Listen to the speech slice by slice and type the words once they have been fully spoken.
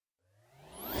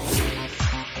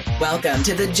Welcome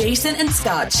to the Jason and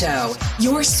Scott Show,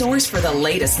 your source for the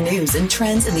latest news and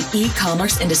trends in the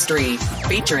e-commerce industry.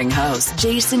 Featuring host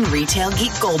Jason Retail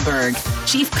Geek Goldberg,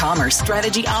 Chief Commerce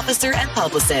Strategy Officer and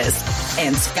Publicist,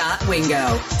 and Scott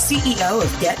Wingo, CEO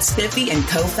of Get Spiffy and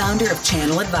co-founder of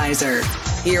Channel Advisor.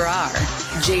 Here are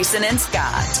Jason and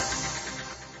Scott.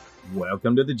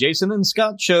 Welcome to the Jason and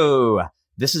Scott Show.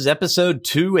 This is episode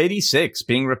 286,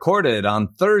 being recorded on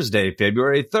Thursday,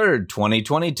 February 3rd,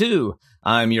 2022.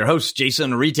 I'm your host,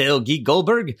 Jason Retail Geek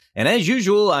Goldberg, and as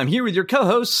usual, I'm here with your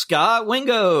co-host, Scott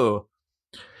Wingo.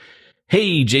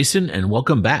 Hey, Jason, and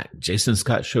welcome back, Jason and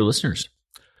Scott Show listeners.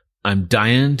 I'm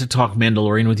dying to talk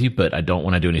Mandalorian with you, but I don't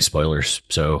want to do any spoilers,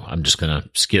 so I'm just going to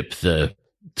skip the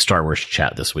Star Wars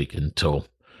chat this week until,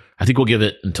 I think we'll give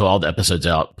it until all the episodes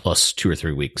out, plus 2 or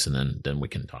 3 weeks, and then we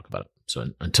can talk about it. So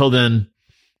until then,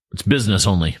 it's business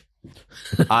only.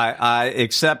 I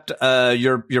accept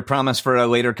your promise for a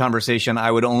later conversation. I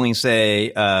would only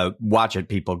say watch it,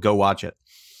 people. Go watch it.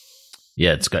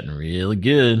 Yeah, it's gotten really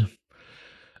good.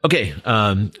 Okay,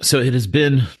 so it has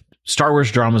been, Star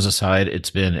Wars dramas aside, it's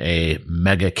been a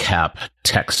mega cap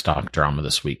tech stock drama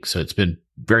this week. So it's been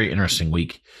a very interesting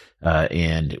week,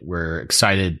 and we're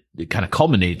excited. It kind of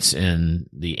culminates in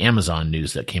the Amazon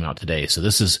news that came out today. So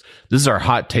this is our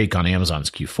hot take on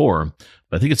Amazon's Q4,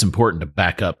 but I think it's important to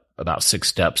back up about 6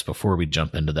 steps before we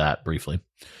jump into that briefly.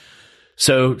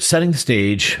 So setting the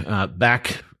stage,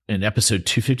 back in episode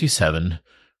 257,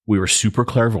 we were super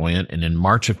clairvoyant. And in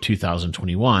March of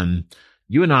 2021,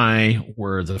 you and I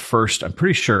were the first, I'm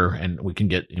pretty sure, and we can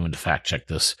get anyone to fact check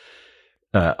this.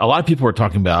 A lot of people were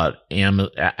talking about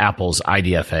Apple's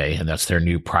IDFA, and that's their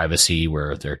new privacy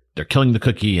where they're killing the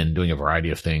cookie and doing a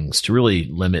variety of things to really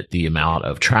limit the amount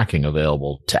of tracking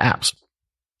available to apps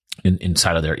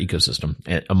inside of their ecosystem,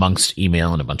 amongst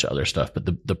email and a bunch of other stuff. But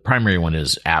the primary one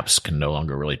is apps can no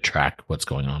longer really track what's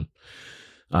going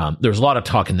on. There's a lot of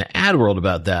talk in the ad world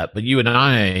about that, but you and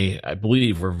I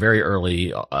believe, were very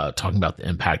early talking about the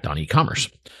impact on e-commerce.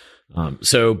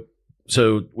 So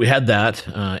we had that,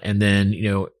 and then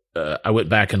I went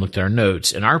back and looked at our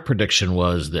notes, and our prediction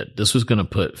was that this was going to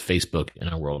put Facebook in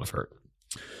a world of hurt.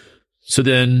 So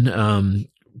then,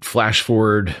 flash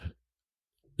forward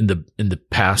in the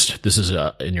past, this is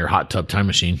in your hot tub time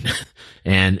machine,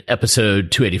 and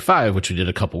episode 285, which we did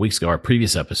a couple weeks ago, our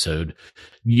previous episode,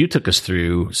 you took us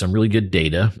through some really good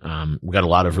data. We got a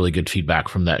lot of really good feedback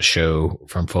from that show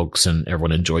from folks, and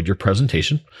everyone enjoyed your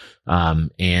presentation. And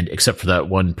except for that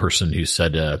one person who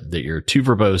said that you're too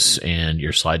verbose and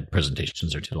your slide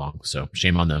presentations are too long. So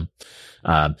shame on them.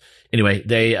 Anyway,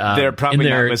 they're probably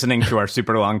not listening to our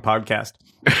super long podcast.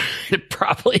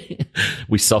 Probably.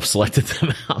 We self-selected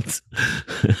them out.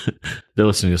 They're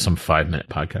listening to some 5-minute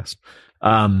podcast.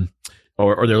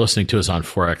 Or they're listening to us on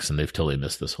Forex and they've totally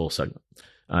missed this whole segment.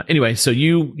 Anyway, so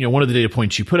one of the data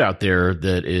points you put out there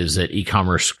that is that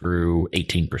e-commerce grew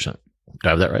 18%. Do I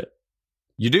have that right?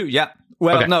 You do, yeah.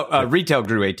 Well, okay. No, retail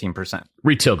grew 18%.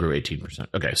 Retail grew 18%.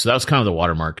 Okay, so that was kind of the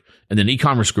watermark. And then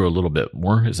e-commerce grew a little bit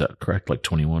more. Is that correct? Like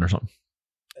 21 or something?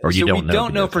 Or you don't know? We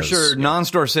don't know for sure. Yeah.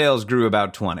 Non-store sales grew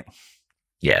about 20.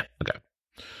 Yeah, okay.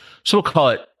 So we'll call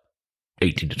it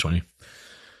 18 to 20.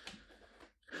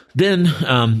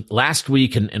 Then last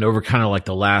week and over kind of like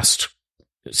the last,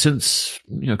 since,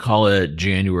 call it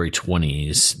January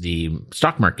 20s, the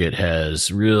stock market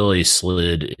has really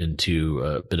slid into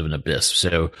a bit of an abyss.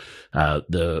 So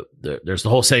there's the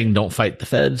whole saying, don't fight the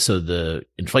Fed. So the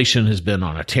inflation has been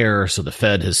on a tear. So the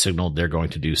Fed has signaled they're going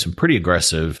to do some pretty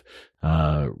aggressive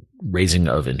raising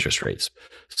of interest rates.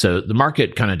 So the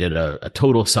market kind of did a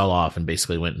total sell-off and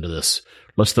basically went into this,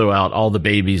 let's throw out all the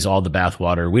babies, all the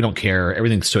bathwater. We don't care.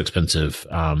 Everything's too expensive.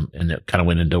 And it kind of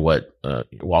went into what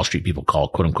Wall Street people call,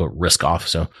 quote unquote, risk off.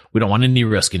 So we don't want any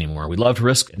risk anymore. We loved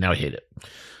risk and now we hate it.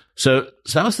 So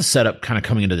that was the setup kind of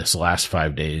coming into this last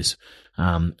 5 days.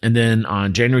 And then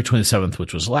on January 27th,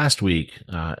 which was last week,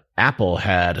 Apple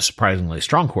had a surprisingly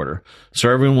strong quarter. So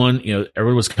everyone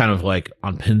was kind of like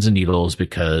on pins and needles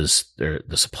because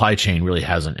the supply chain really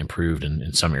hasn't improved. And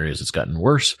in some areas it's gotten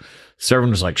worse. So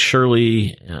everyone was like,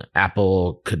 surely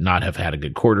Apple could not have had a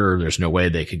good quarter. There's no way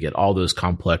they could get all those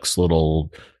complex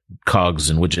little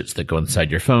cogs and widgets that go inside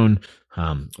your phone.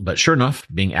 But sure enough,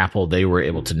 being Apple, they were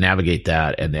able to navigate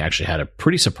that and they actually had a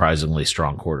pretty surprisingly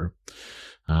strong quarter.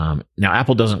 Now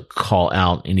Apple doesn't call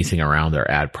out anything around their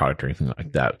ad product or anything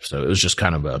like that. So it was just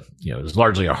kind of it was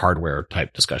largely a hardware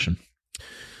type discussion.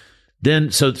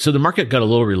 Then, so the market got a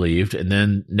little relieved. And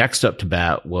then next up to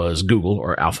bat was Google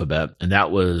or Alphabet. And that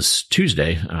was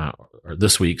Tuesday, or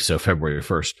this week. So February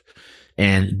 1st.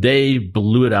 And they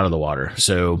blew it out of the water.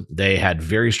 So they had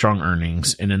very strong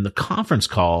earnings. And in the conference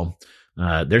call,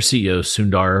 their CEO,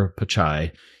 Sundar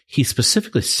Pichai, he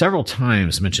specifically several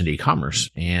times mentioned e-commerce.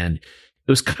 And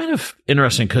it was kind of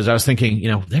interesting because I was thinking, they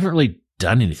haven't really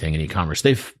done anything in e-commerce.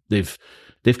 They've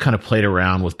kind of played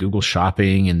around with Google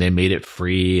Shopping and they made it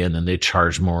free and then they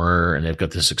charge more and they've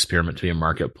got this experiment to be a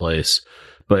marketplace.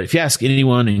 But if you ask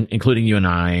anyone, including you and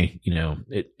I,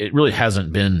 it really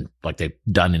hasn't been like they've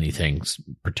done anything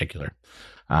particular.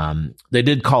 They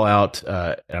did call out,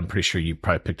 I'm pretty sure you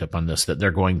probably picked up on this, that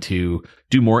they're going to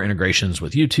do more integrations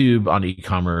with YouTube on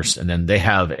e-commerce. And then they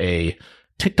have a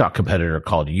TikTok competitor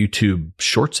called YouTube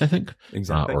Shorts, I think,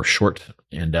 exactly. Or Short.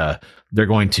 And they're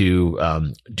going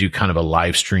to do kind of a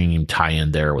live stream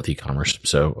tie-in there with e-commerce.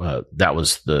 So that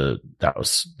was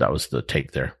the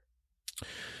take there.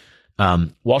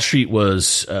 Wall Street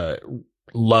was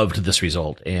loved this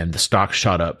result, and the stock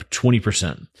shot up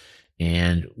 20%.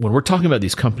 And when we're talking about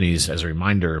these companies, as a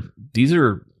reminder, these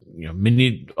are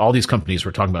all these companies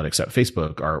we're talking about, except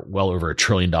Facebook, are well over $1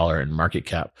 trillion in market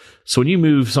cap. So when you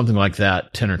move something like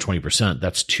that 10 or 20%,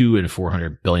 that's $200 and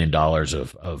 $400 billion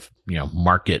of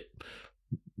market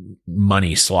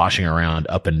money sloshing around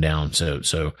up and down.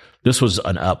 So this was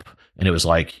an up. And it was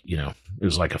like,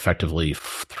 effectively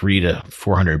 $300 to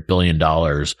 $400 billion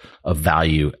of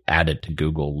value added to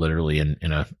Google, literally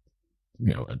in a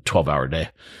 12-hour day.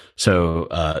 So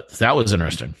that was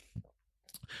interesting.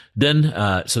 Then,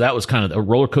 so that was kind of a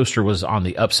roller coaster was on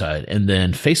the upside. And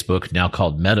then Facebook, now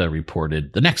called Meta,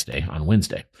 reported the next day on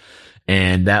Wednesday.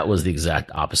 And that was the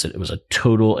exact opposite. It was a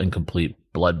total and complete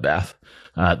bloodbath.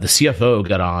 The CFO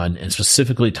got on and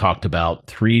specifically talked about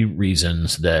 3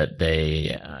 reasons that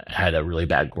they had a really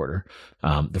bad quarter.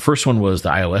 The first one was the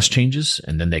iOS changes,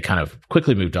 and then they kind of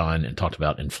quickly moved on and talked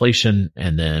about inflation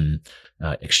and then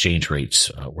exchange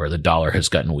rates, where the dollar has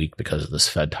gotten weak because of this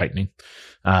Fed tightening.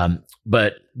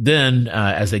 But then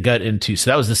as they got into,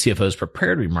 so that was the CFO's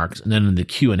prepared remarks. And then in the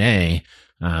Q&A,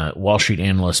 Wall Street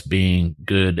analysts being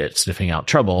good at sniffing out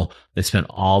trouble, they spent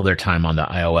all their time on the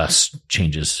iOS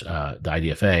changes, the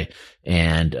IDFA.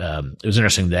 And it was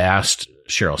interesting. They asked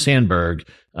Sheryl Sandberg,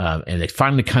 and they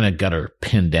finally kind of got her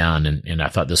pinned down. And I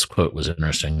thought this quote was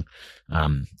interesting.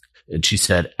 And she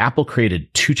said, Apple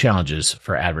created 2 challenges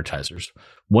for advertisers.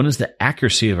 One is the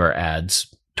accuracy of our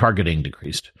ads targeting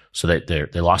decreased. So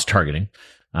they lost targeting,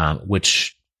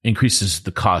 which increases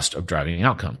the cost of driving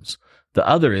outcomes. The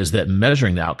other is that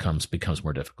measuring the outcomes becomes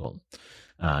more difficult.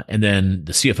 And then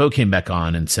the CFO came back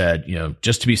on and said,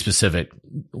 just to be specific,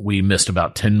 we missed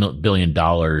about $10 billion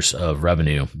of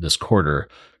revenue this quarter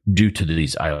due to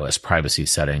these iOS privacy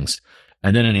settings.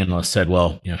 And then an analyst said,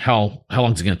 well, how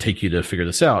long is it going to take you to figure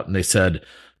this out? And they said,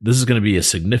 this is going to be a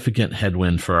significant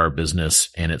headwind for our business,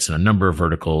 and it's in a number of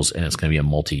verticals, and it's going to be a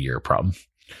multi-year problem.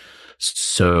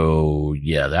 So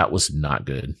yeah, that was not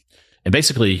good. And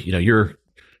basically, you're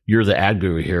the ad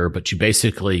guru here, but you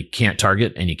basically can't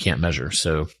target and you can't measure.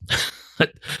 So,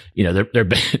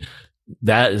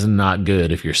 that is not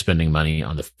good if you're spending money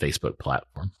on the Facebook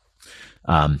platform.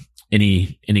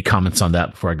 Any comments on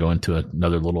that before I go into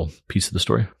another little piece of the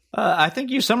story? I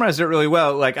think you summarized it really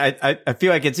well. Like, I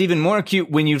feel like it's even more acute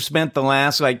when you've spent the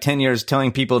last 10 years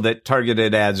telling people that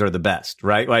targeted ads are the best,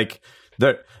 right?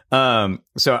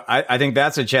 So I think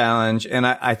that's a challenge. And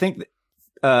I think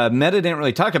Meta didn't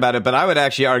really talk about it, but I would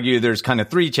actually argue there's kind of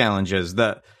 3 challenges.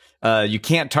 You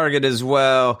can't target as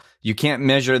well. You can't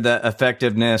measure the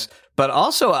effectiveness, but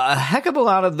also a heck of a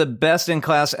lot of the best in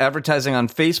class advertising on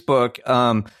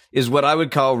Facebook, is what I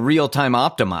would call real time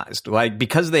optimized.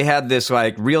 Because they had this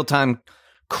real time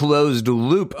closed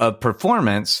loop of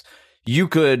performance, you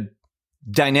could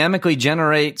dynamically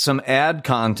generate some ad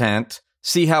content,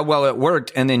 see how well it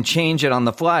worked, and then change it on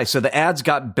the fly. So the ads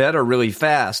got better really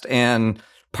fast. And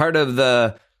part of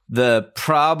the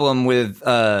problem with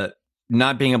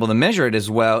not being able to measure it as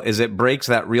well is it breaks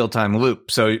that real time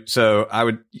loop. So I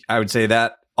would say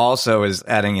that also is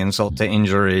adding insult to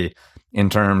injury in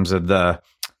terms of the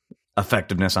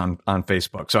effectiveness on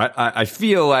Facebook. So I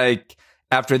feel like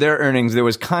after their earnings, there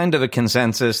was kind of a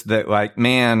consensus that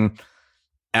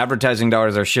advertising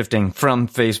dollars are shifting from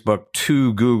Facebook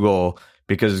to Google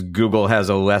because Google has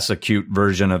a less acute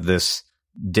version of this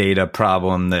data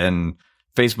problem than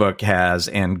Facebook has,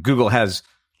 and Google has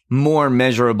more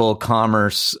measurable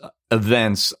commerce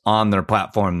events on their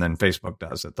platform than Facebook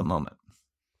does at the moment.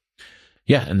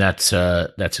 Yeah, and that's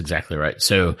exactly right.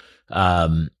 So,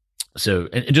 and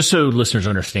just so listeners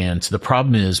understand, so the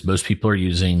problem is most people are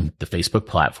using the Facebook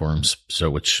platforms. So,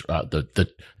 which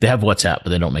they have WhatsApp, but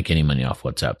they don't make any money off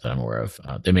WhatsApp that I'm aware of.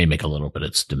 They may make a little, but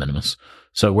it's de minimis.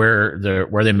 So where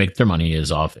they make their money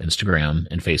is off Instagram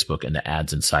and Facebook and the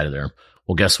ads inside of there.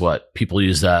 Well, guess what? People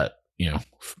use that,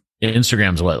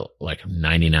 Instagram's like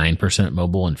 99%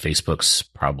 mobile, and Facebook's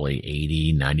probably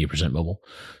 80-90% mobile.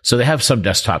 So they have some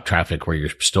desktop traffic where you're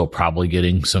still probably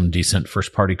getting some decent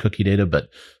first party cookie data, but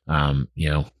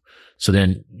so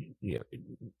then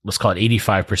let's call it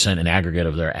 85% in aggregate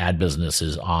of their ad business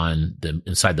is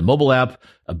inside the mobile app.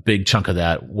 A big chunk of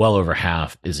that, well over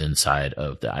half, is inside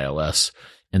of the iOS.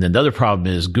 And then the other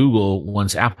problem is Google,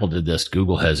 once Apple did this,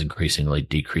 Google has increasingly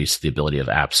decreased the ability of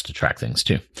apps to track things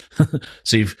too.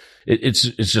 So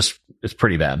it's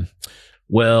pretty bad.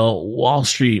 Well, Wall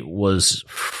Street was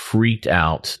freaked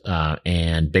out,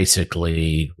 and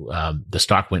basically, the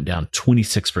stock went down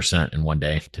 26% in one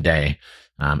day today.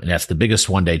 And that's the biggest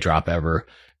one day drop ever.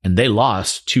 And they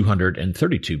lost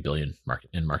 $232 billion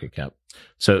in market cap.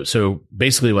 So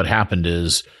basically what happened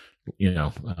is,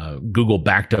 Google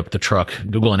backed up the truck.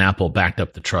 Google and Apple backed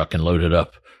up the truck and loaded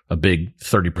up a big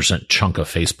 30% chunk of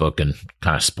Facebook and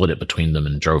kind of split it between them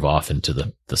and drove off into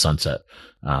the sunset.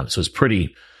 So it's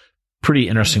pretty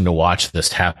interesting to watch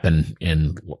this happen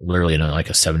in literally in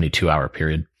like a 72-hour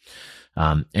period.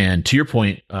 And to your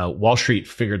point, Wall Street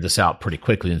figured this out pretty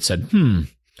quickly and said,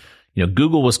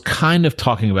 Google was kind of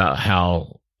talking about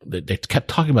how they kept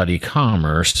talking about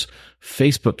e-commerce.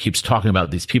 Facebook keeps talking about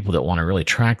these people that want to really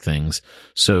track things.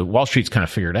 So Wall Street's kind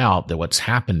of figured out that what's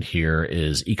happened here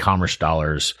is e-commerce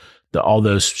dollars, all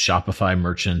those Shopify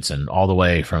merchants and all the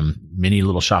way from mini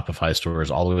little Shopify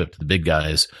stores all the way up to the big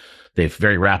guys, they've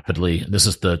very rapidly, this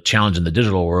is the challenge in the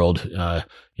digital world.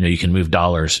 You can move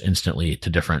dollars instantly to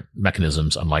different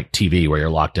mechanisms, unlike TV where you're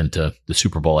locked into the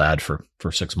Super Bowl ad for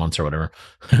 6 months or whatever.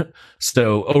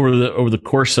 So over the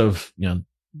course of,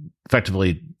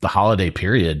 effectively the holiday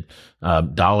period,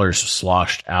 dollars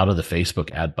sloshed out of the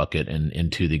Facebook ad bucket and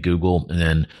into the Google, and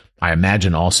then I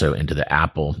imagine also into the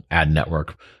Apple ad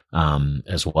network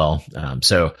as well.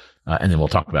 And then we'll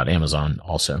talk about Amazon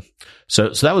also. So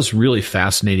that was really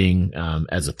fascinating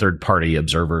as a third party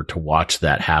observer to watch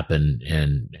that happen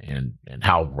and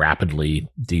how rapidly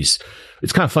it's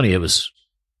kind of funny.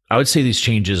 I would say these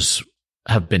changes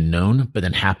have been known, but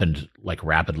then happened like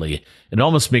rapidly. It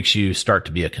almost makes you start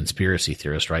to be a conspiracy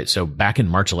theorist, right? So back in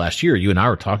March of last year, you and I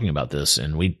were talking about this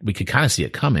and we could kind of see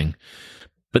it coming,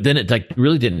 but then it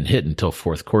really didn't hit until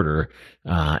fourth quarter.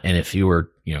 And if you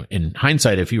were, in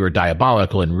hindsight, if you were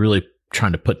diabolical and really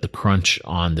trying to put the crunch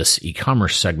on this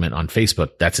e-commerce segment on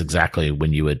Facebook, that's exactly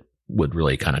when you would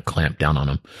really kind of clamp down on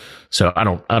them. So I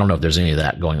don't know if there's any of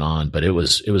that going on, but it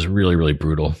was really, really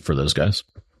brutal for those guys.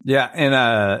 Yeah.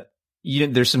 And,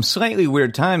 there's some slightly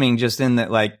weird timing just in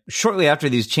that, like, shortly after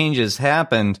these changes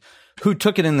happened, who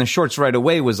took it in the shorts right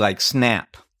away was like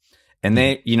Snap. And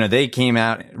they came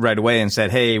out right away and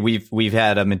said, hey, we've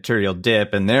had a material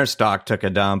dip, and their stock took a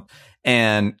dump.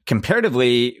 And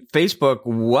comparatively, Facebook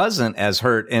wasn't as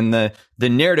hurt. And the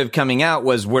narrative coming out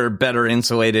was we're better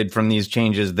insulated from these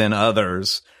changes than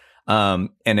others. And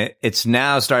it's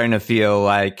now starting to feel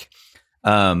like,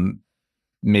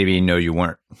 maybe no, you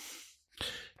weren't.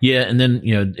 Yeah. And then,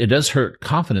 it does hurt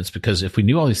confidence because if we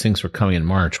knew all these things were coming in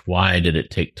March, why did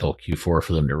it take till Q4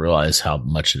 for them to realize how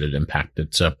much it had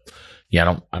impacted? So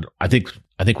yeah, I think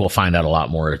we'll find out a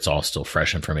lot more. It's all still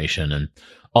fresh information, and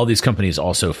all these companies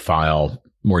also file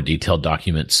more detailed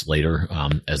documents later,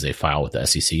 as they file with the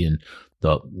SEC, and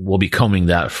we'll be combing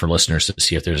that for listeners to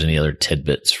see if there's any other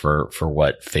tidbits for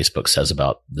what Facebook says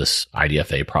about this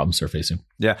IDFA problems they're facing.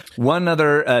 Yeah. One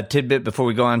other tidbit before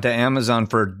we go on to Amazon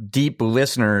for deep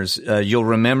listeners, you'll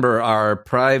remember our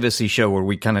privacy show where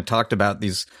we kind of talked about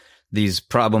these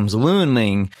problems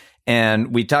looming,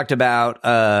 and we talked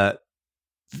about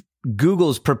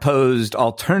Google's proposed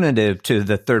alternative to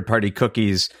the third-party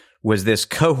cookies was this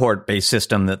cohort-based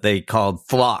system that they called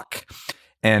Flock.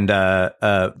 And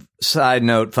side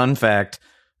note, fun fact,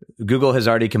 Google has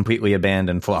already completely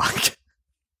abandoned Flock.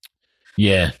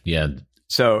 Yeah.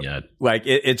 So, like,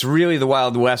 it's really the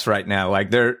Wild West right now. Like,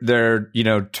 they're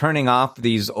turning off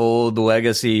these old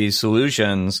legacy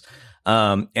solutions,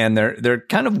 and they're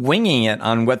kind of winging it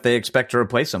on what they expect to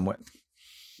replace them with.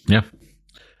 Yeah.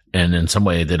 And in some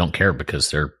way, they don't care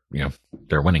because they're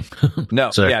winning.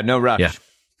 No, no rush.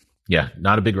 Yeah,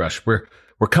 not a big rush.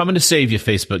 We're coming to save you,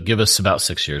 Facebook. Give us about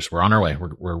 6 years. We're on our way.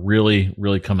 We're really,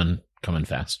 really coming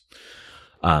fast.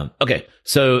 Okay.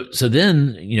 So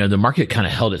then, the market kind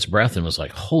of held its breath and was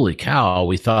like, holy cow.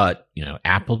 We thought,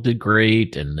 Apple did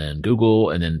great, and then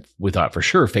Google, and then we thought for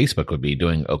sure Facebook would be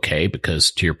doing okay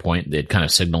because, to your point, they'd kind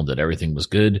of signaled that everything was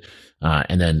good.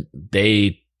 And then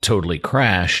they totally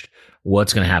crashed.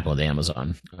 What's going to happen with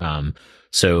Amazon?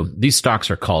 So these stocks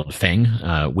are called FANG.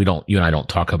 You and I don't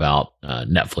talk about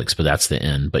Netflix, but that's the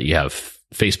end. But you have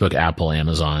Facebook, Apple,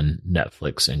 Amazon,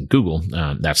 Netflix, and Google.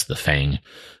 That's the FANG.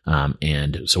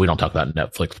 And so we don't talk about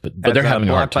Netflix, but they're having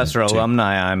a hard time. Blockbuster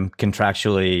alumni, I'm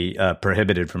contractually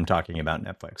prohibited from talking about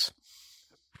Netflix.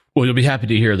 Well, you'll be happy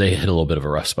to hear they hit a little bit of a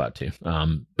rough spot too.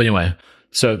 But anyway,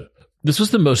 so this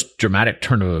was the most dramatic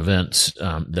turn of events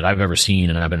that I've ever seen,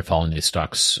 and I've been following these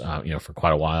stocks, for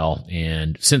quite a while.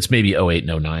 And since maybe 08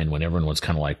 and 09, when everyone was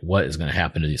kind of like, what is going to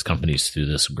happen to these companies through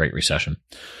this great recession?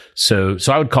 So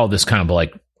I would call this kind of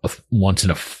like a once in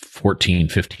a 14,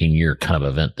 15 year kind of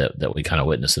event that we kind of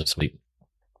witnessed this week.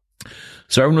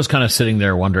 So everyone was kind of sitting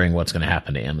there wondering what's going to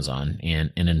happen to Amazon.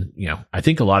 And then, I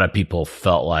think a lot of people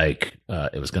felt like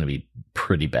it was going to be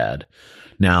pretty bad.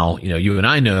 Now, you and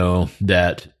I know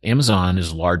that Amazon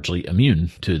is largely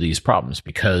immune to these problems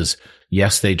because,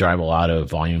 yes, they drive a lot of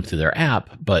volume through their app,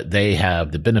 but they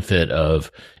have the benefit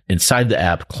of inside the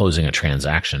app closing a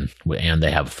transaction, and they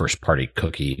have a first-party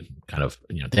cookie kind of,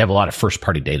 they have a lot of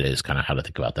first-party data is kind of how to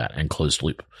think about that, and closed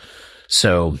loop.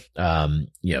 So,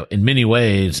 in many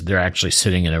ways, they're actually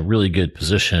sitting in a really good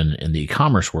position in the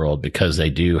e-commerce world because they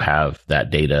do have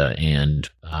that data and,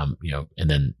 and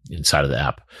then inside of the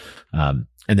app.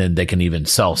 And then they can even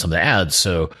sell some of the ads.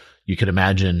 So you could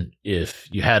imagine if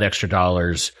you had extra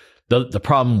dollars, the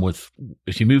problem with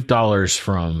if you move dollars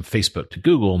from Facebook to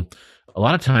Google, a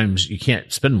lot of times you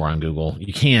can't spend more on Google.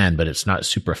 You can, but it's not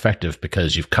super effective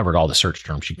because you've covered all the search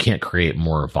terms. You can't create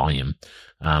more volume.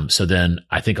 So then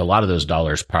I think a lot of those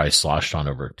dollars probably sloshed on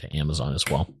over to Amazon as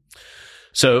well.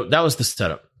 So that was the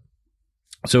setup.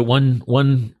 So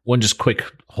one just quick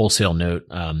wholesale note.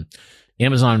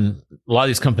 Amazon, a lot of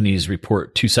these companies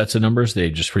report two sets of numbers.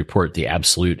 They just report the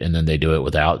absolute, and then they do it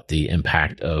without the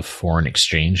impact of foreign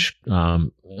exchange,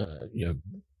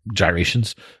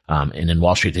 gyrations. And in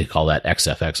Wall Street, they call that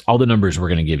XFX. All the numbers we're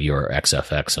going to give you are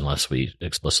XFX unless we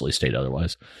explicitly state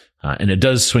otherwise. And it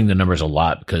does swing the numbers a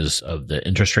lot because of the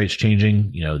interest rates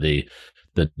changing.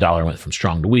 The dollar went from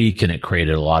strong to weak, and it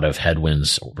created a lot of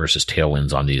headwinds versus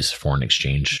tailwinds on these foreign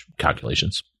exchange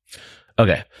calculations.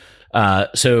 Okay.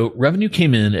 So revenue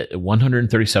came in at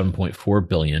 $137.4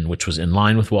 billion, which was in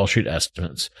line with Wall Street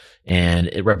estimates, and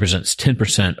it represents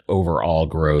 10% overall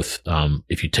growth.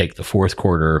 If you take the fourth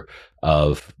quarter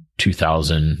of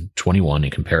 2021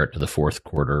 and compare it to the fourth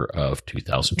quarter of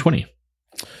 2020.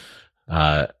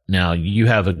 Now you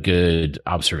have a good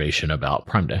observation about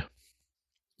Prime Day.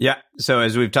 Yeah. So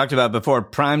as we've talked about before,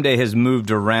 Prime Day has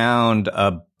moved around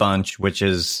a bunch, which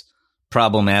is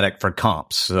problematic for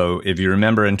comps. So if you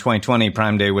remember in 2020,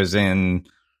 Prime Day was in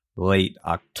late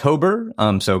October.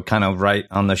 So kind of right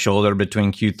on the shoulder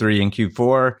between Q3 and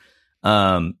Q4.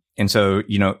 And so,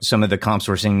 some of the comps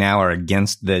we're seeing now are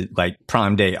against the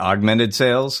Prime Day augmented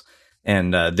sales.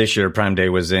 And this year Prime Day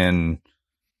was in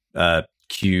early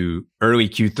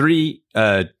Q3.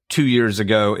 2 years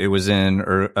ago, it was in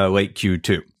late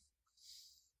Q2.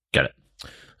 Got it.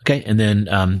 Okay. And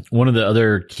then one of the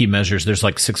other key measures, there's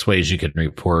 6 ways you can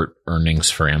report earnings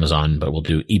for Amazon, but we'll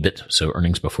do EBIT, so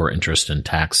earnings before interest and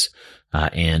tax.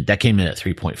 And that came in at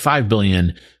 $3.5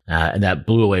 billion, and that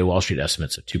blew away Wall Street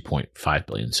estimates of $2.5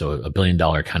 billion. So $1 billion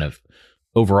kind of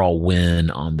overall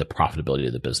win on the profitability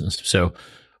of the business. So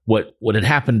what had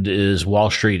happened is Wall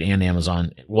Street at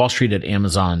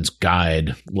Amazon's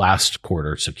guide last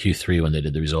quarter, so Q3 when they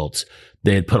did the results,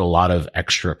 they had put a lot of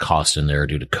extra cost in there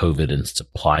due to COVID and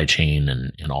supply chain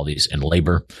and all these and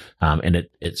labor. And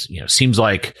it's seems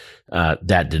like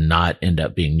that did not end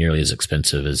up being nearly as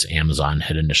expensive as Amazon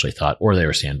had initially thought, or they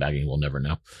were sandbagging. We'll never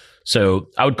know. So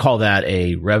I would call that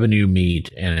a revenue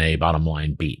meet and a bottom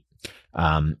line beat.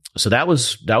 So that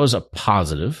was a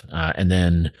positive. And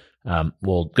then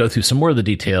we'll go through some more of the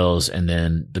details, and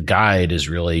then the guide is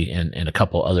really, and a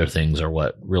couple other things are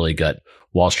what really got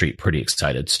Wall Street pretty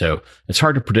excited. So it's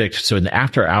hard to predict. So in the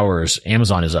after hours,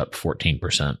 Amazon is up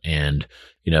 14%. And,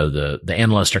 the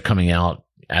analysts are coming out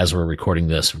as we're recording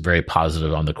this very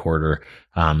positive on the quarter.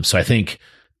 So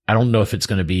I don't know if it's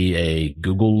going to be a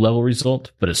Google level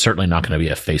result, but it's certainly not going to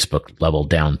be a Facebook level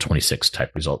down 26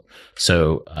 type result.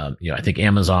 So, I think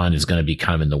Amazon is going to be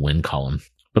kind of in the win column,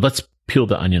 but let's peel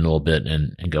the onion a little bit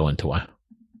and go into why.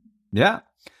 Yeah.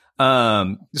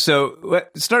 So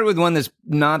let's start with one that's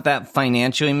not that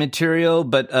financially material,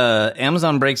 but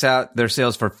Amazon breaks out their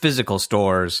sales for physical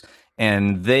stores,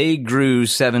 and they grew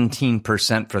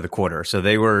 17% for the quarter. So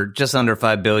they were just under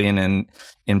 $5 billion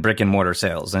in brick and mortar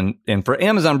sales. And for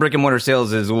Amazon, brick and mortar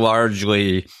sales is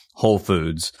largely Whole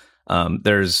Foods.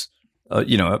 There's,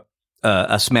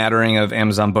 a smattering of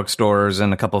Amazon bookstores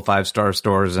and a couple of 5-star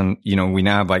stores. And, we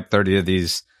now have 30 of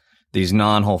these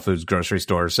non-Whole Foods grocery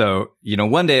stores. So,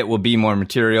 one day it will be more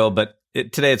material, but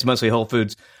today it's mostly Whole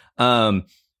Foods.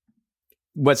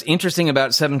 what's interesting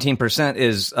about 17%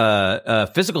 is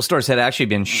physical stores had actually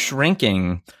been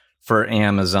shrinking for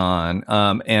Amazon,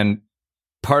 and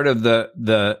part of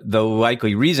the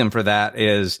likely reason for that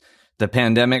is the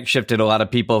pandemic shifted a lot of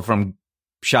people from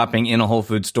shopping in a Whole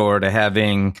Foods store to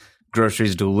having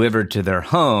groceries delivered to their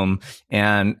home.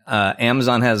 And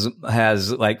Amazon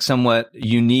has like somewhat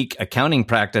unique accounting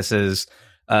practices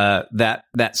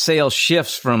that sale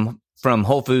shifts from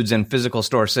Whole Foods and physical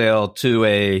store sale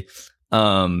to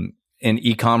an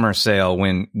e-commerce sale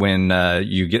when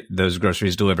you get those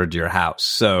groceries delivered to your house.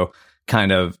 So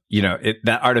kind of,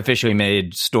 that artificially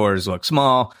made stores look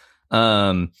small.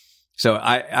 So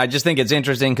I just think it's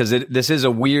interesting because this is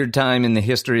a weird time in the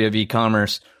history of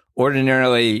e-commerce.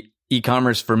 Ordinarily,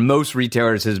 e-commerce for most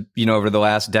retailers has, over the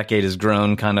last decade has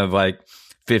grown kind of like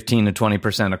 15 to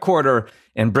 20% a quarter,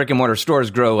 and brick and mortar stores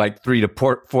grow like 3 to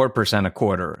 4% a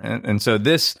quarter. And so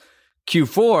this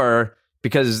Q4,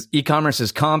 because e-commerce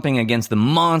is comping against the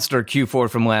monster Q4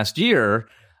 from last year,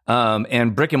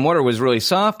 and brick and mortar was really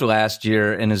soft last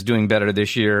year and is doing better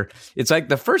this year. It's like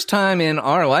the first time in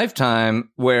our lifetime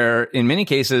where, in many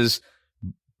cases,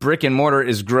 brick and mortar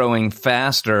is growing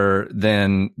faster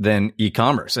than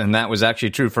e-commerce, and that was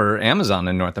actually true for Amazon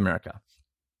in North America.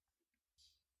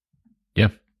 Yeah.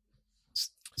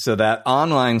 So that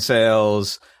online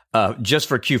sales just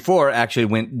for Q4 actually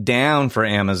went down for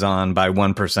Amazon by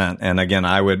 1%, and again,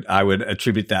 I would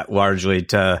attribute that largely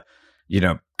to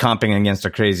comping against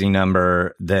a crazy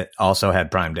number that also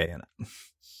had Prime Day in it.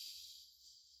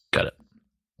 Got it.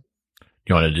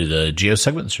 You want to do the geo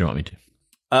segments, or do you want me to?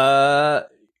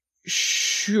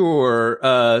 Sure.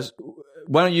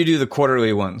 Why don't you do the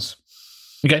quarterly ones?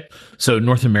 Okay. So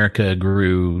North America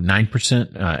grew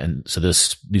 9%. And so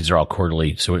these are all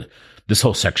quarterly. So this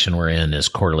whole section we're in is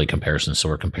quarterly comparison. So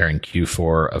we're comparing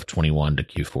Q4 of 21 to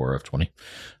Q4 of 20.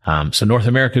 So North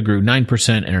America grew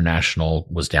 9%. International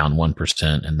was down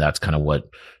 1%. And that's kind of what,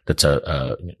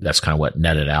 that's kind of what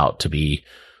netted out to be.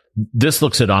 This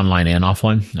looks at online and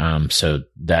offline. So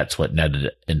that's what netted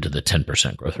it into the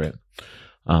 10% growth rate.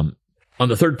 On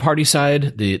the third party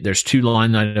side, there's two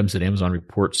line items that Amazon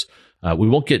reports. We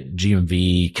won't get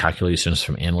GMV calculations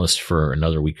from analysts for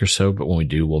another week or so, but when we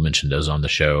do, we'll mention those on the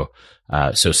show.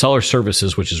 So seller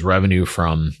services, which is revenue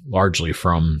largely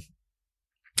from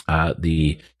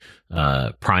the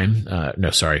Prime,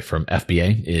 from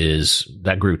FBA,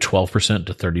 that grew 12%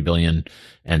 to 30 billion,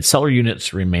 and seller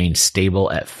units remained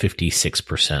stable at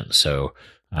 56%. So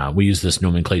we use this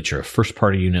nomenclature of first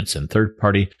party units and third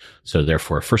party. So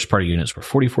therefore, first party units were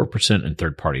 44% and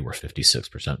third party were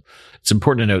 56%. It's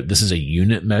important to note this is a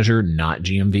unit measure, not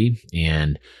GMV.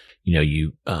 And,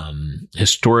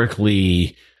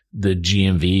 historically, the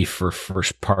GMV for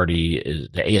first party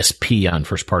the ASP on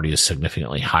first party is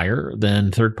significantly higher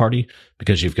than third party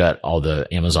because you've got all the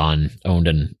Amazon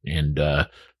owned and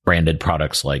branded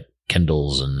products like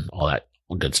Kindles and all that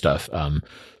good stuff.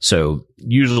 So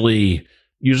usually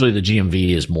the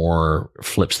GMV is more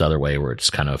flips the other way where it's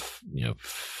kind of,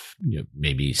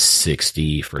 maybe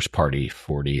 60 first party,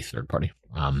 40 third party.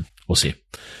 We'll see.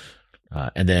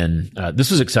 And then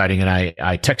this was exciting, and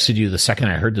I texted you the second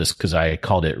I heard this because I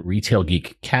called it Retail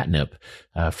Geek catnip.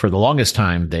 For the longest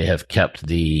time, they have kept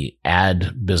the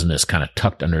ad business kind of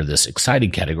tucked under this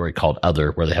exciting category called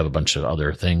Other, where they have a bunch of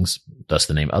other things, thus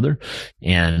the name Other.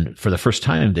 And for the first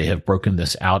time, they have broken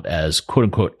this out as quote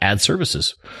unquote ad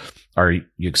services. Are you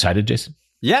excited, Jason?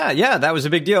 Yeah, that was a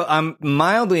big deal. I'm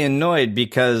mildly annoyed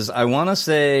because I want to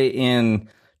say in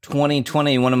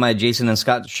 2020, one of my Jason and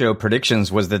Scott show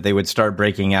predictions was that they would start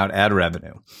breaking out ad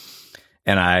revenue.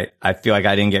 And I feel like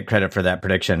I didn't get credit for that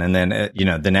prediction. And then,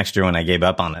 the next year when I gave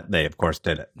up on it, they of course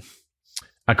did it.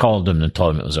 I called them and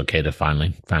told them it was okay to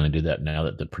finally do that now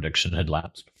that the prediction had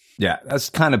lapsed. Yeah, that's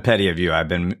kind of petty of you. I've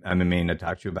been meaning to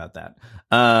talk to you about that.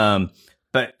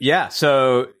 But yeah,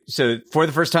 so for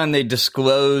the first time, they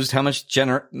disclosed how much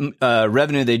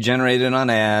revenue they generated on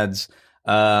ads.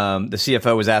 The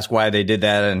CFO was asked why they did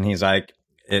that, and he's like,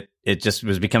 it just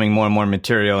was becoming more and more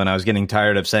material, and I was getting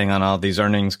tired of saying on all these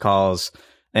earnings calls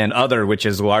and Other, which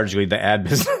is largely the ad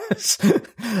business.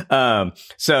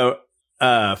 So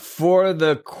for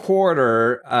the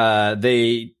quarter,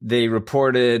 they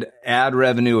reported ad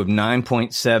revenue of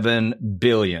 $9.7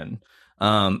 billion.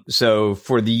 So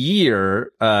for the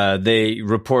year, they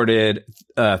reported,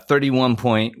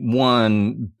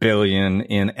 31.1 billion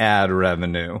in ad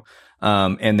revenue.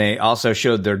 And they also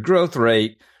showed their growth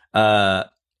rate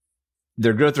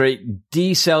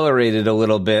decelerated a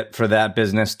little bit for that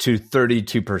business to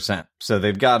 32%. So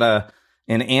they've got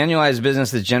an annualized business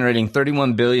that's generating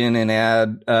 31 billion in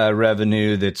ad,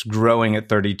 revenue that's growing at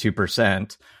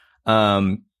 32%.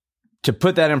 to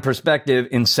put that in perspective,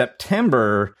 in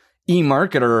September,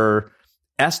 eMarketer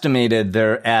estimated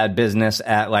their ad business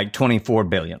at like 24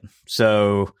 billion.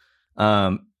 So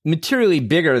materially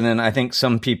bigger than I think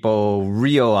some people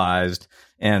realized,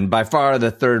 and by far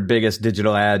the third biggest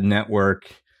digital ad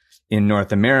network in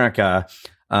North America.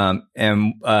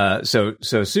 So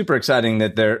super exciting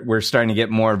that we're starting to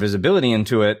get more visibility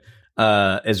into it.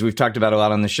 As we've talked about a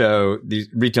lot on the show, these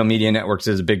retail media networks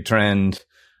is a big trend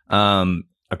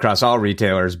across all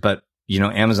retailers, but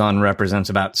Amazon represents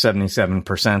about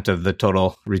 77% of the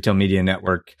total retail media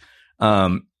network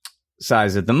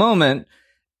size at the moment.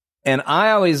 And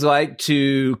I always like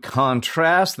to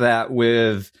contrast that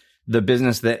with the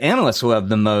business that analysts love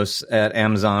the most at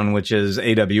Amazon, which is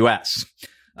AWS.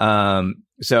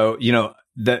 So,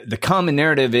 the common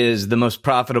narrative is the most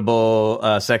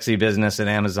profitable, sexy business at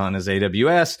Amazon is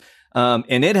AWS.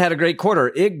 And it had a great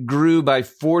quarter. It grew by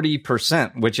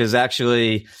 40%, which is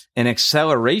actually an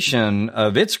acceleration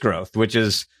of its growth, which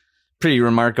is pretty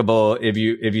remarkable if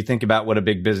you think about what a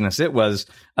big business it was.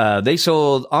 They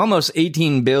sold almost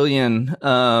 18 billion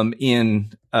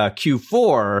in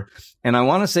Q4, and I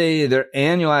want to say their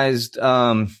annualized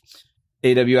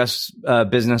AWS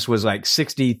business was like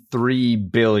 63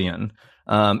 billion.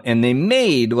 And they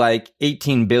made like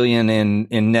 18 billion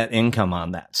in net income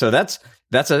on that. So that's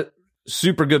a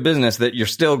super good business that you're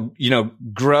still,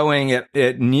 growing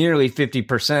at nearly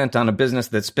 50% on a business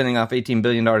that's spinning off $18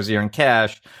 billion a year in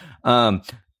cash.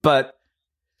 But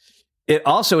it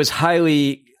also is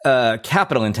highly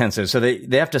capital intensive. So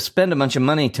they have to spend a bunch of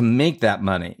money to make that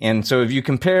money. And so if you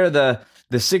compare the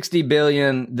 60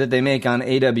 billion that they make on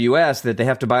AWS that they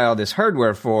have to buy all this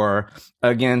hardware for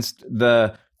against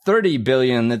the 30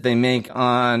 billion that they make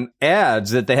on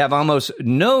ads that they have almost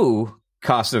no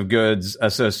cost of goods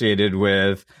associated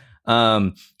with,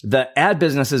 the ad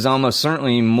business is almost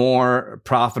certainly more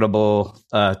profitable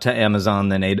to Amazon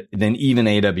than even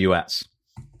AWS.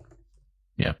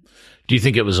 Yeah. Do you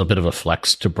think it was a bit of a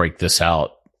flex to break this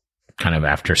out kind of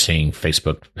after seeing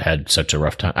Facebook had such a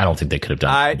rough time? I don't think they could have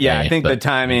done it. I think the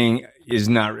timing is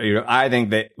not, I think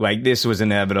that like this was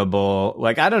inevitable.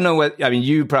 Like, I don't know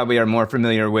you probably are more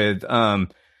familiar with,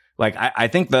 I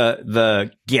think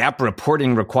the GAAP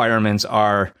reporting requirements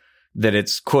are that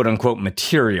it's quote unquote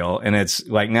material. And it's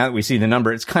like, now that we see the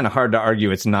number, it's kind of hard to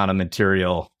argue it's not a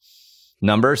material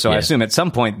number. So I assume at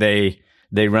some point they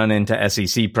run into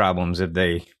SEC problems if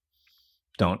they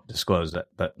don't disclose it,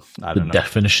 but I don't know. The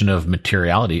definition of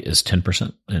materiality is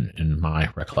 10% in my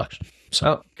recollection.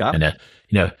 So, got it.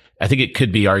 And, I think it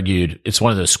could be argued, it's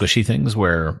one of those squishy things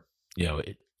where,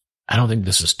 I don't think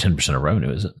this is 10% of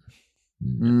revenue, is it?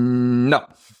 No.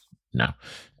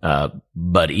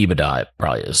 But EBITDA it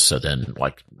probably is. So then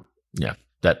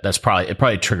that's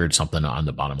probably triggered something on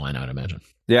the bottom line, I would imagine.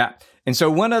 Yeah. And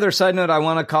so one other side note I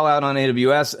want to call out on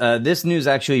AWS, this news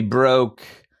actually broke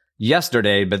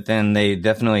yesterday, but then they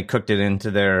definitely cooked it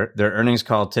into their earnings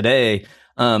call today.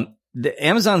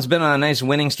 Amazon's been on a nice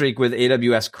winning streak with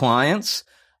AWS clients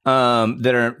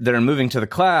that are moving to the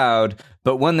cloud.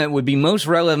 But one that would be most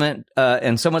relevant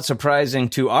and somewhat surprising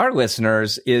to our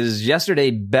listeners is yesterday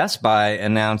Best Buy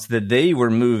announced that they were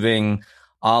moving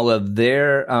all of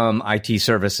their IT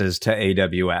services to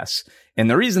AWS. And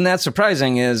the reason that's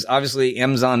surprising is obviously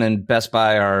Amazon and Best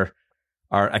Buy are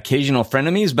occasional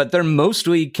frenemies, but they're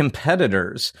mostly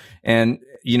competitors. And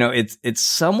it's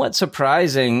somewhat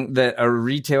surprising that a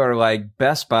retailer like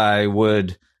Best Buy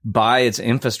would buy its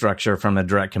infrastructure from a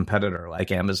direct competitor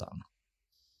like Amazon.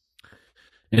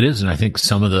 It is. And I think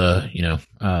some of the,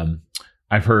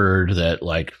 I've heard that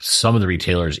like some of the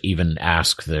retailers even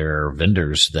ask their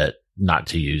vendors that not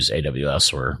to use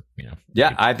AWS or,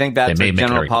 Yeah, I think that's a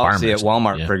general policy at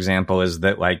Walmart, for example, is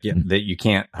that that you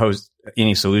can't host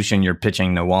any solution you're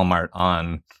pitching to Walmart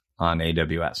on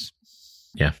AWS.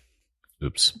 Yeah.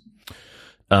 Oops.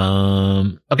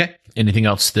 Okay. Anything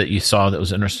else that you saw that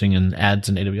was interesting in ads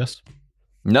in AWS?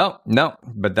 No,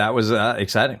 but that was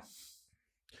exciting.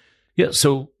 Yeah.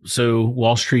 So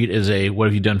Wall Street is what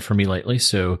have you done for me lately?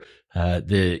 So,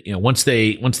 once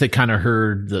they kind of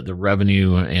heard that the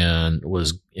revenue and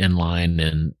was in line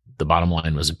and the bottom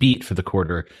line was a beat for the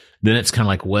quarter, then it's kind of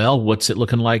like, well, what's it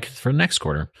looking like for next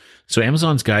quarter? So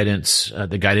Amazon's guidance,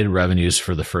 the guided revenues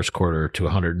for the first quarter to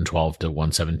 112 to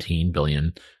 117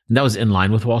 billion. And that was in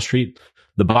line with Wall Street.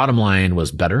 The bottom line was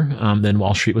better than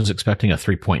Wall Street was expecting, a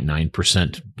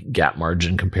 3.9% GAAP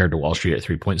margin compared to Wall Street at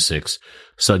 3.6%.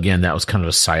 So again, that was kind of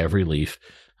a sigh of relief.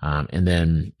 And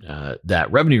then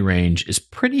that revenue range is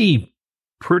pretty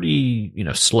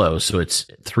slow. So it's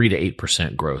 3 to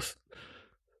 8% growth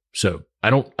So I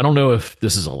don't know if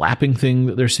this is a lapping thing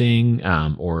that they're seeing,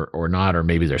 or not, or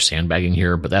maybe they're sandbagging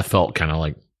here, but that felt kind of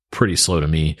like pretty slow to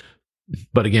me.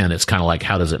 But again, it's kind of like,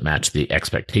 how does it match the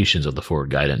expectations of the forward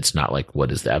guidance? Not like,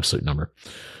 what is the absolute number?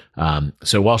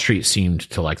 So Wall Street seemed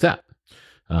to like that.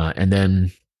 And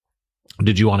then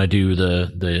did you want to do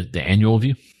the annual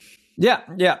view? Yeah.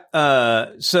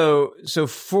 So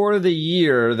for the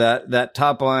year, that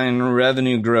top line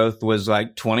revenue growth was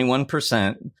like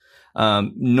 21%.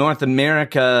 North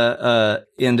America,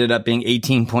 ended up being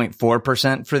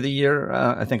 18.4% for the year.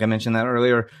 I think I mentioned that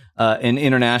earlier. And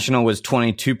international was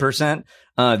 22%.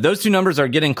 Those two numbers are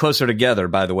getting closer together,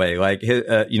 by the way. Like,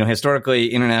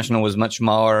 historically, international was much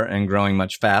smaller and growing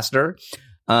much faster.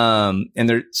 And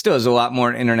there still is a lot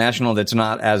more international that's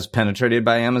not as penetrated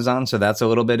by Amazon. So that's a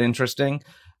little bit interesting.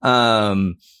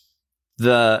 The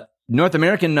North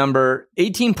American number,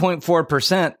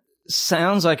 18.4%,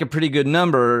 sounds like a pretty good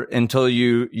number until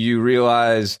you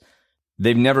realize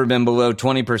they've never been below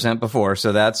 20% before.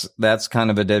 So that's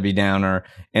kind of a Debbie Downer.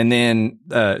 And then,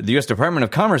 the U.S. Department of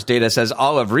Commerce data says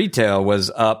all of retail was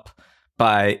up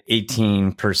by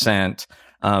 18%.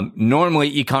 Normally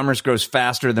e-commerce grows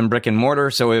faster than brick and mortar.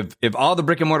 So if all the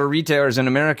brick and mortar retailers in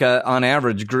America on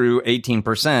average grew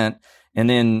 18%, and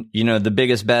then, the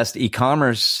biggest, best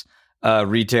e-commerce,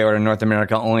 retailer in North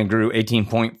America only grew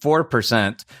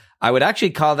 18.4%, I would actually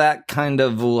call that kind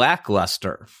of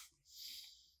lackluster.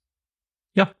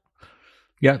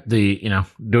 Yeah.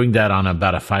 Doing that on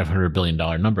about a $500 billion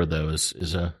number though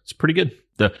it's pretty good.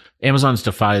 The Amazon's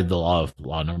defied the law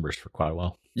of numbers for quite a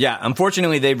while. Yeah,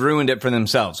 unfortunately, they've ruined it for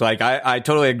themselves. Like, I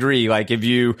totally agree. Like, if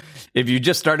you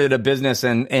just started a business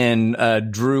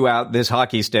and drew out this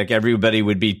hockey stick, everybody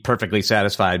would be perfectly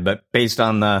satisfied. But based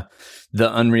on the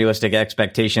unrealistic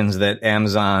expectations that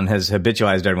Amazon has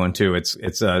habitualized everyone to, it's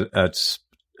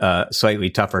slightly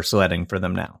tougher sledding for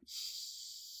them now.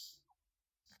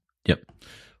 Yep.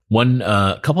 One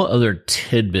couple other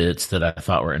tidbits that I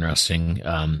thought were interesting.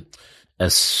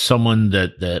 As someone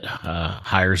that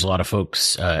hires a lot of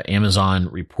folks, Amazon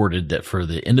reported that for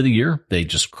the end of the year, they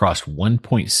just crossed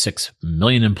 1.6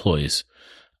 million employees.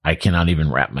 I cannot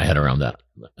even wrap my head around that.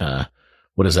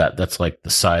 What is that? That's like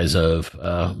the size of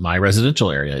my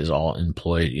residential area is all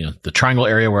employed. The Triangle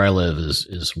area where I live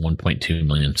is 1.2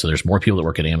 million. So there's more people that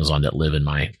work at Amazon that live in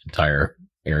my entire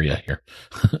area here,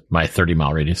 my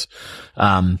 30-mile radius.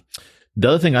 The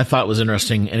other thing I thought was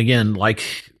interesting, and again,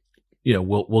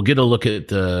 we'll get a look at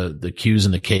the Qs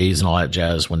and the Ks and all that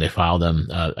jazz when they file them.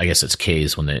 I guess it's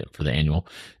Ks for the annual,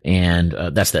 and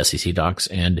that's the SEC docs.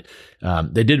 And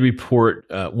they did report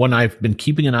one I've been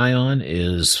keeping an eye on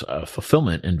is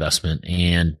fulfillment investment,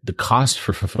 and the cost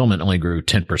for fulfillment only grew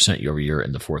 10% year over year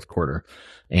in the fourth quarter,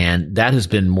 and that has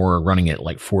been more running at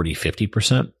like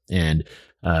 40-50%. And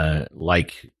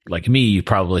like me, you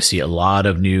probably see a lot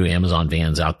of new Amazon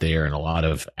vans out there and a lot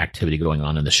of activity going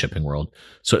on in the shipping world.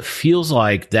 So it feels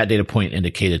like that data point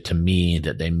indicated to me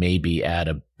that they may be at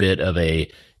a bit of a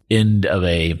end of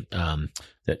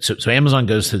so Amazon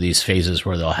goes through these phases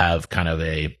where they'll have kind of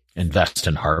a invest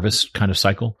and harvest kind of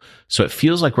cycle. So it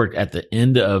feels like we're at the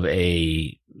end of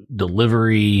a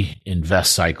delivery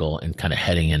invest cycle and kind of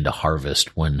heading into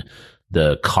harvest when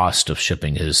the cost of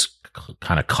shipping is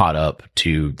kind of caught up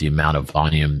to the amount of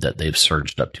volume that they've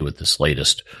surged up to with this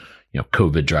latest,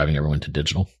 COVID driving everyone to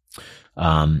digital.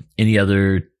 Any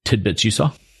other tidbits you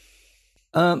saw?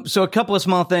 So a couple of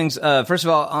small things. First of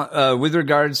all, with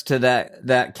regards to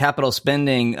that capital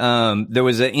spending, there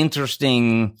was an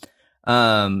interesting,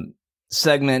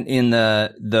 segment in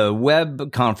the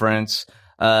web conference,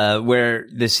 where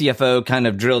the CFO kind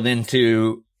of drilled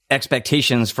into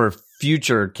expectations for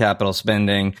future capital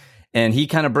spending. And he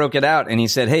kind of broke it out and he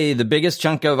said, hey, the biggest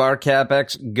chunk of our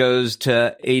CapEx goes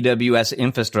to AWS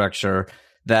infrastructure.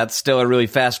 That's still a really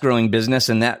fast growing business.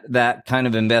 And that kind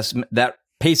of investment, that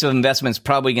pace of investment is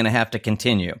probably going to have to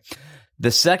continue.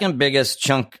 The second biggest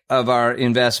chunk of our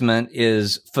investment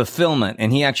is fulfillment.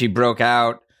 And he actually broke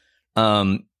out,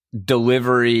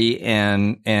 delivery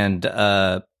and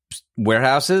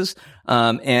warehouses.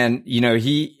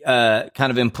 He kind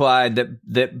of implied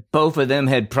that both of them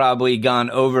had probably gone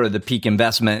over the peak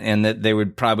investment and that they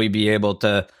would probably be able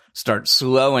to start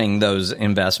slowing those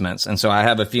investments. And so I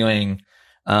have a feeling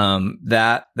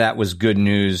that was good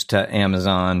news to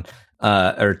Amazon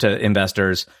or to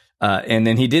investors. And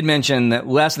then he did mention that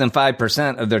less than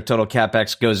 5% of their total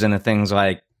CapEx goes into things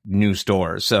like new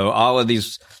stores. So all of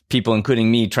these people,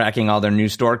 including me, tracking all their new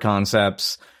store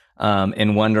concepts,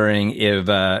 and wondering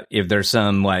if there's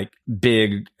some like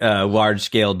big, large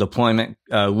scale deployment,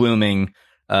 looming,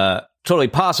 totally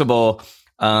possible.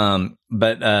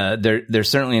 But they're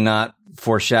certainly not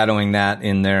foreshadowing that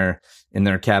in their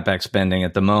CapEx spending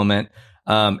at the moment.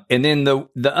 And then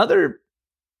the other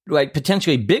like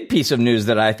potentially big piece of news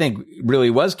that I think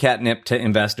really was catnip to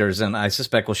investors, and I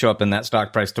suspect will show up in that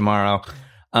stock price tomorrow,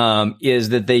 is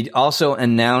that they also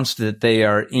announced that they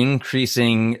are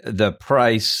increasing the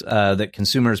price that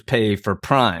consumers pay for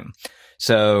Prime.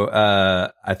 So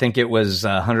I think it was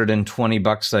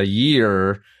 $120 a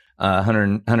year,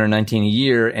 $119 a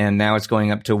year, and now it's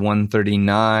going up to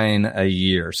 $139 a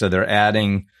year. So they're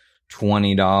adding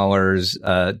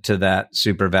 $20 to that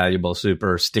super valuable,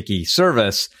 super sticky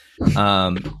service.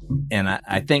 And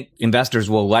I think investors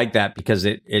will like that because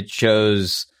it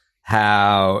shows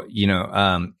how,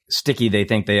 sticky they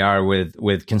think they are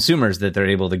with consumers, that they're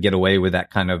able to get away with that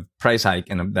kind of price hike.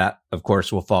 And that, of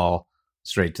course, will fall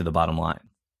straight to the bottom line.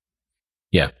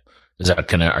 Yeah.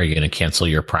 Are you going to cancel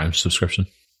your Prime subscription?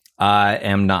 I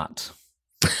am not.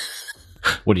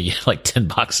 What do you like,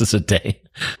 $10 a day?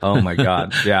 Oh my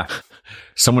God. Yeah.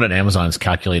 Someone at Amazon has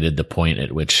calculated the point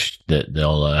at which that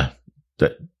they'll,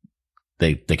 that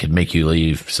they could make you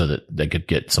leave so that they could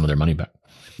get some of their money back.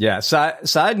 Yeah.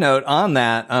 Side note on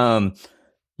that. I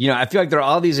feel like there are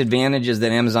all these advantages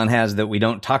that Amazon has that we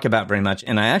don't talk about very much.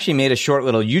 And I actually made a short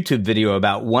little YouTube video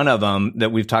about one of them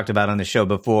that we've talked about on the show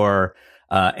before,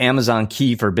 Amazon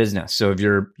Key for Business. So if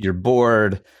you're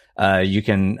bored, you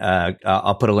can,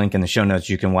 I'll put a link in the show notes.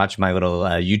 You can watch my little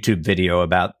YouTube video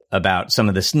about some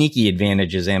of the sneaky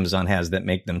advantages Amazon has that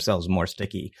make themselves more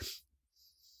sticky.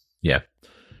 Yeah.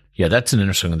 Yeah, that's an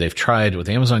interesting one. They've tried with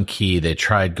Amazon Key, they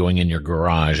tried going in your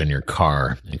garage and your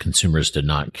car, and consumers did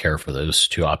not care for those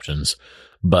two options.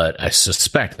 But I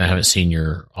suspect, and I haven't seen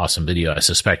your awesome video, I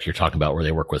suspect you're talking about where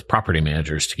they work with property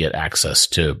managers to get access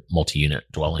to multi-unit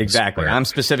dwellings. Exactly. I'm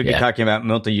specifically talking about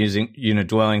multi-unit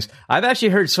dwellings. I've actually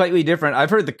heard slightly different. I've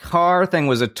heard the car thing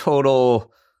was a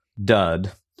total dud,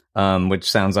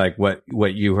 which sounds like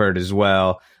what you heard as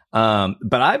well.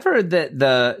 But I've heard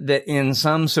that in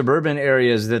some suburban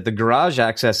areas that the garage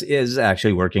access is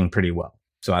actually working pretty well.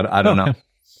 So I don't know.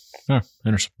 Oh,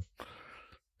 interesting.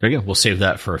 There you go. We'll save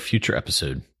that for a future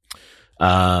episode.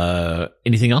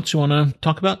 Anything else you want to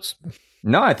talk about?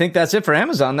 No, I think that's it for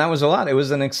Amazon. That was a lot. It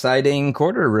was an exciting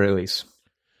quarter release.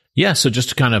 Yeah. So just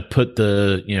to kind of put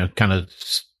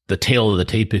the tail of the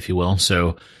tape, if you will.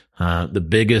 So, the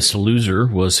biggest loser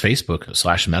was Facebook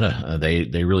 / Meta.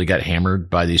 They really got hammered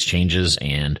by these changes,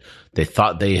 and they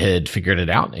thought they had figured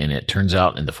it out. And it turns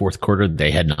out in the fourth quarter,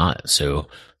 they had not. So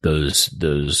those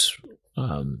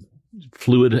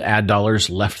fluid ad dollars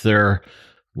left their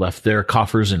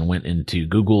coffers and went into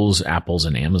Google's, Apple's,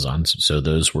 and Amazon's. So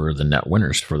those were the net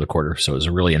winners for the quarter. So it was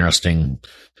a really interesting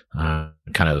kind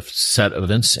of set of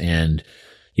events. And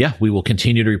yeah, we will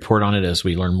continue to report on it as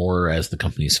we learn more as the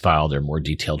companies file their more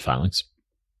detailed filings.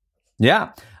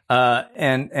 Yeah.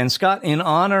 And Scott, in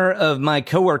honor of my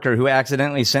coworker who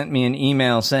accidentally sent me an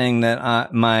email saying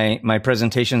that my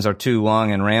presentations are too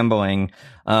long and rambling,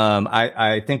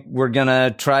 I think we're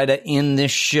gonna try to end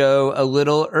this show a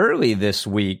little early this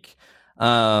week.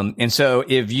 And so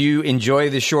if you enjoy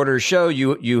the shorter show,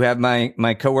 you have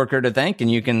my coworker to thank, and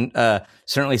you can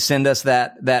certainly send us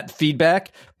that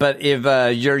feedback. But if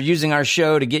you're using our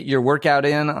show to get your workout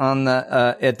in on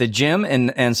the at the gym,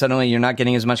 and suddenly you're not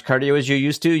getting as much cardio as you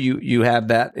used to, you have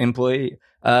that employee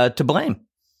to blame.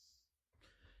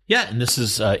 Yeah, and this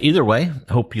is either way.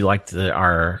 Hope you liked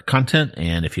our content,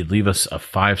 and if you'd leave us a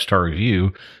 5-star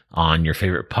review on your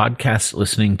favorite podcast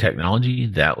listening technology,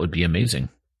 that would be amazing.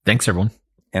 Thanks, everyone.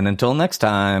 And until next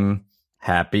time,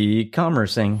 happy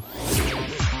commercing.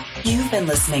 You've been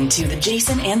listening to The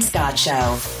Jason and Scott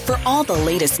Show. For all the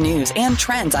latest news and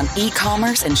trends on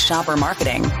e-commerce and shopper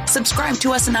marketing, subscribe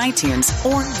to us on iTunes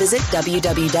or visit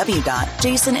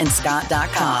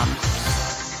www.jasonandscott.com.